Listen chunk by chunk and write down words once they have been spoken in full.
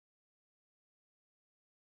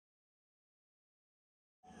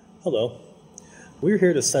Hello, we're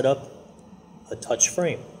here to set up a touch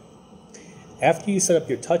frame. After you set up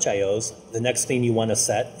your touch IOs, the next thing you want to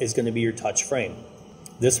set is going to be your touch frame.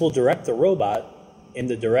 This will direct the robot in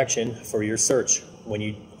the direction for your search when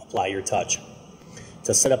you apply your touch.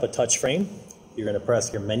 To set up a touch frame, you're going to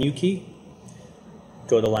press your menu key,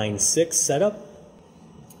 go to line 6 setup,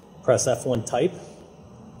 press F1 type,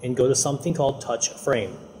 and go to something called touch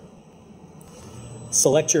frame.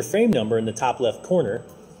 Select your frame number in the top left corner.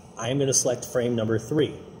 I am going to select frame number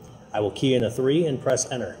 3. I will key in a 3 and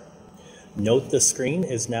press enter. Note the screen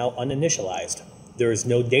is now uninitialized. There is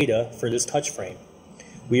no data for this touch frame.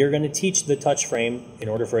 We are going to teach the touch frame in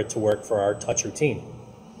order for it to work for our touch routine.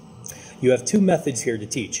 You have two methods here to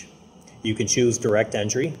teach. You can choose direct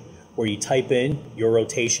entry, where you type in your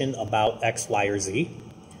rotation about X, Y, or Z,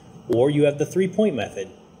 or you have the 3-point method,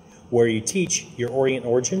 where you teach your orient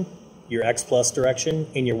origin, your X plus direction,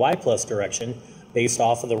 and your Y plus direction based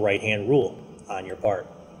off of the right-hand rule on your part.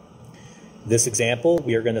 This example,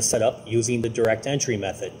 we are going to set up using the direct entry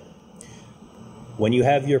method. When you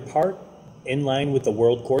have your part in line with the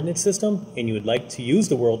world coordinate system and you would like to use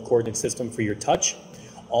the world coordinate system for your touch,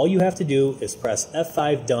 all you have to do is press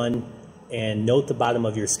F5 done and note the bottom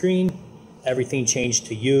of your screen. Everything changed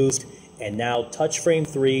to used, and now touch frame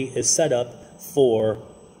 3 is set up for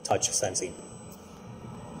touch sensing.